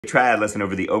Triad lesson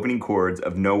over the opening chords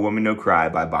of No Woman, No Cry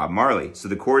by Bob Marley. So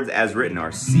the chords as written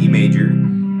are C major,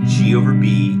 G over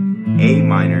B, A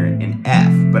minor, and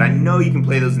F. But I know you can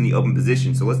play those in the open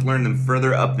position, so let's learn them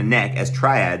further up the neck as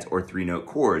triads or three-note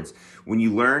chords. When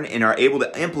you learn and are able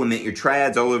to implement your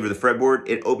triads all over the fretboard,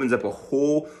 it opens up a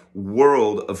whole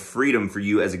world of freedom for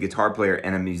you as a guitar player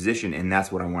and a musician, and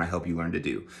that's what I want to help you learn to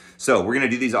do. So we're going to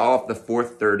do these all off the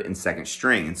 4th, 3rd, and 2nd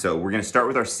string. And so we're going to start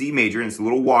with our C major, and it's a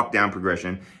little walk down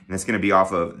progression, and it's going to be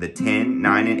off of the 10,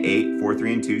 9, and 8, 4,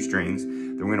 3, and 2 strings.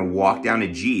 Then we're going to walk down to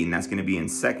G, and that's going to be in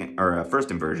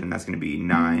first inversion. That's going to be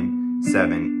 9,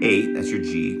 7, 8. That's your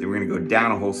G. Then we're going to go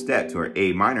down a whole step to our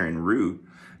A minor and root,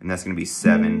 and that's going to be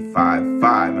 7, 5,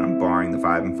 5. And I'm barring the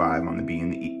 5 and 5 on the B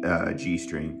and the G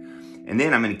string. And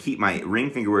then I'm going to keep my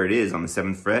ring finger where it is on the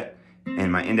 7th fret,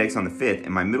 and my index on the 5th,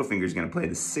 and my middle finger is going to play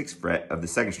the 6th fret of the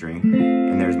 2nd string,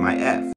 and there's my F.